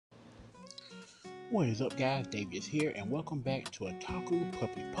What is up, guys? David is here, and welcome back to a Taku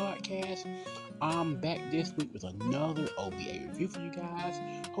Puppy Podcast. I'm back this week with another OVA review for you guys.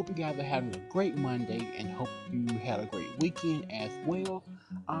 Hope you guys are having a great Monday, and hope you had a great weekend as well.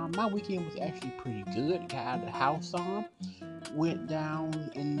 My weekend was actually pretty good. Got out of the house went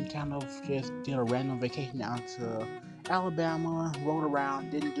down and kind of just did a random vacation down to Alabama, rode around,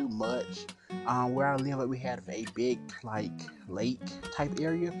 didn't do much. Where I live, we had a big lake type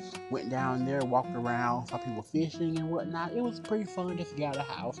area. Went down there, walked around, saw people fishing and whatnot. It was pretty fun just to get out of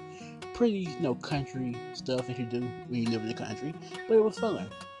the house. Pretty, country stuff that you do when you live in the country, but it was fun.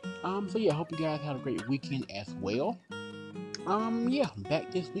 So yeah, hope you guys had a great weekend as well. Yeah,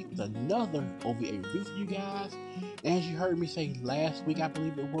 back this week with another OVA review for you guys. And as you heard me say last week, I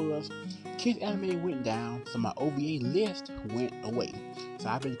believe it was, Kids Anime went down, so my OVA list went away. So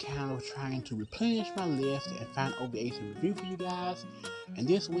I've been kind of trying to replenish my list and find OVAs to review for you guys. And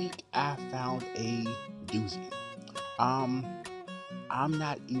this week, I found a doozy. I'm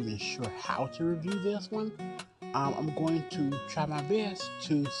not even sure how to review this one. I'm going to try my best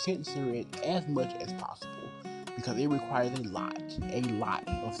to censor it as much as possible because it requires a lot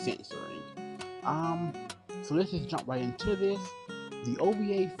of censoring. Um, so let's just jump right into this. The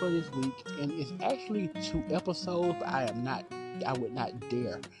OVA for this week, and it's actually 2 episodes, but I would not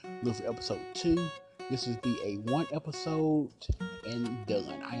dare look for episode 2. This would be a 1 episode and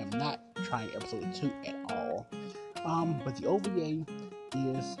done. I am not trying episode 2 at all. But the OVA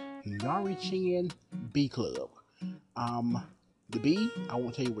is Yari-chan B Club. The B, I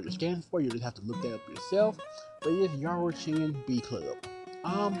won't tell you what it stands for. You just have to look that up yourself. But it is Yari-chan B Club.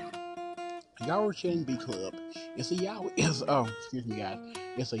 Yari-chan B Club is a yaoi. Excuse me, guys.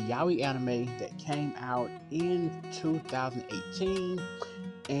 It's a yaoi anime that came out in 2018,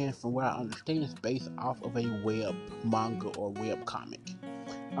 and from what I understand, it's based off of a web manga or web comic.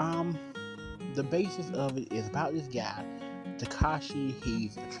 Um, the basis of it is about this guy, Takashi.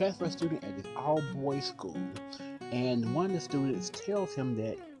 He's a transfer student at this all-boys school, and one of the students tells him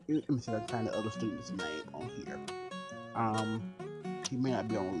that. Let me see if I can find the other student's name on here. He may not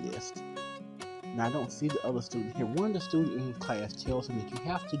be on the list. Now, I don't see the other student here. One of the students in his class tells him that you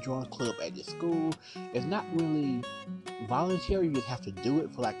have to join a club at this school. It's not really voluntary. You just have to do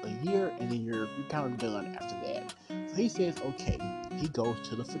it for like a year, and then you're kind of done after that. So he says, okay. He goes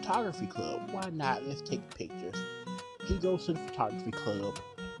to the photography club. Why not? Let's take pictures. He goes to the photography club,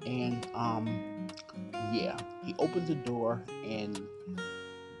 and yeah, he opens the door, and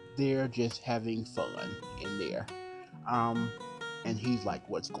they're just having fun in there. And he's like,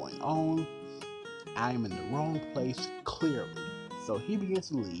 what's going on? I'm in the wrong place, clearly. So he begins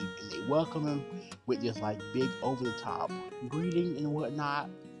to leave, and they welcome him with this big over the top greeting and whatnot.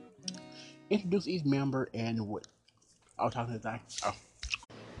 Introduce each member and what I was talking to the guy.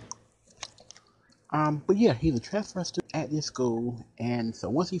 But yeah, he's a transfer student at this school, and so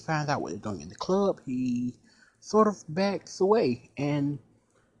once he finds out what they're doing in the club, he sort of backs away, and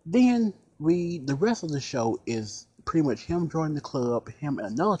then the rest of the show is pretty much him joining the club, him and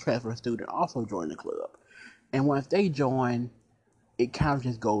another transfer student also join the club. And once they join, it kind of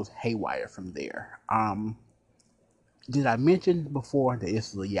just goes haywire from there. Did I mention before that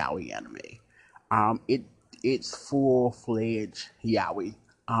this is a yaoi anime? It's full-fledged yaoi.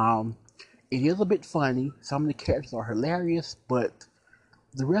 It is a bit funny. Some of the characters are hilarious, but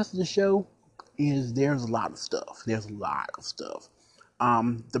the rest of the show there's a lot of stuff.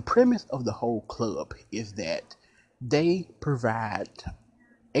 The premise of the whole club is that they provide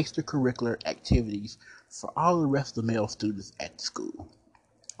extracurricular activities for all the rest of the male students at the school.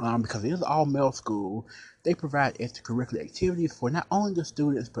 Because it is all male school, they provide extracurricular activities for not only the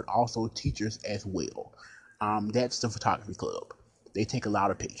students but also teachers as well. That's the photography club. They take a lot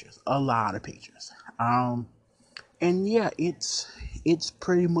of pictures. And yeah, it's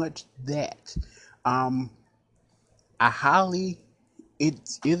pretty much that. I highly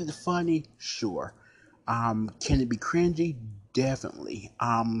is it funny? Sure. Can it be cringy? Definitely.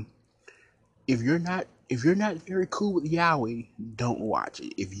 If you're not very cool with yaoi, don't watch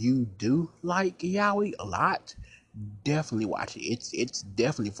it. If you do like yaoi a lot, definitely watch it. It's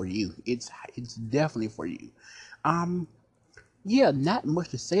definitely for you. It's definitely for you. Yeah, not much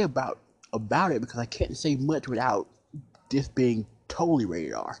to say about it because I can't say much without this being totally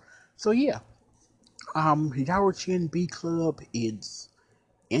rated R. So yeah, Yari-chan B Club is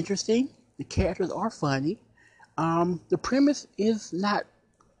interesting. The characters are funny. The premise is not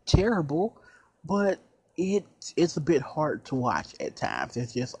terrible, but it's a bit hard to watch at times.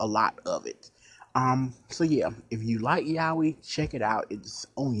 There's just a lot of it. So yeah, if you like yaoi, check it out. It's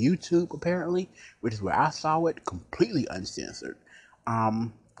on YouTube apparently, which is where I saw it, completely uncensored.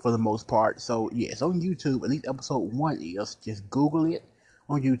 for the most part. So yeah, it's on YouTube. At least episode 1 is. Just Google it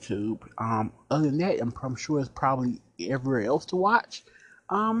on YouTube. Other than that, I'm sure it's probably everywhere else to watch.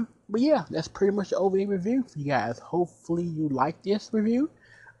 But yeah, that's pretty much the OVA review for you guys. Hopefully you like this review.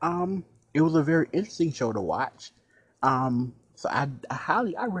 It was a very interesting show to watch. So I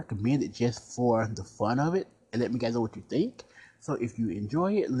recommend it just for the fun of it, and let me guys know what you think. So if you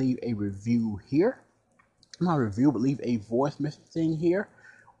enjoy it, leave a review here. Not a review, but leave a voice message thing here,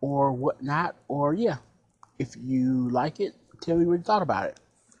 or whatnot. Or yeah, if you like it, tell me what you thought about it.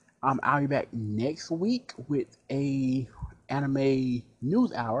 I'll be back next week with a anime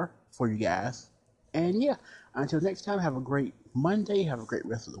news hour for you guys. And yeah, until next time, have a great Monday, have a great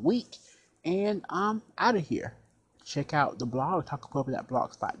rest of the week, and I'm out of here. Check out the blog,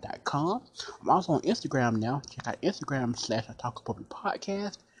 talkapuppy.blogspot.com. I'm also on Instagram now. Check out Instagram /Talkapuppy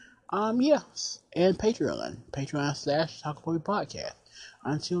Podcast. Yes, and Patreon /Talkapuppy Podcast.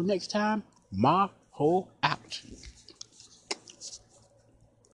 Until next time, Maho out.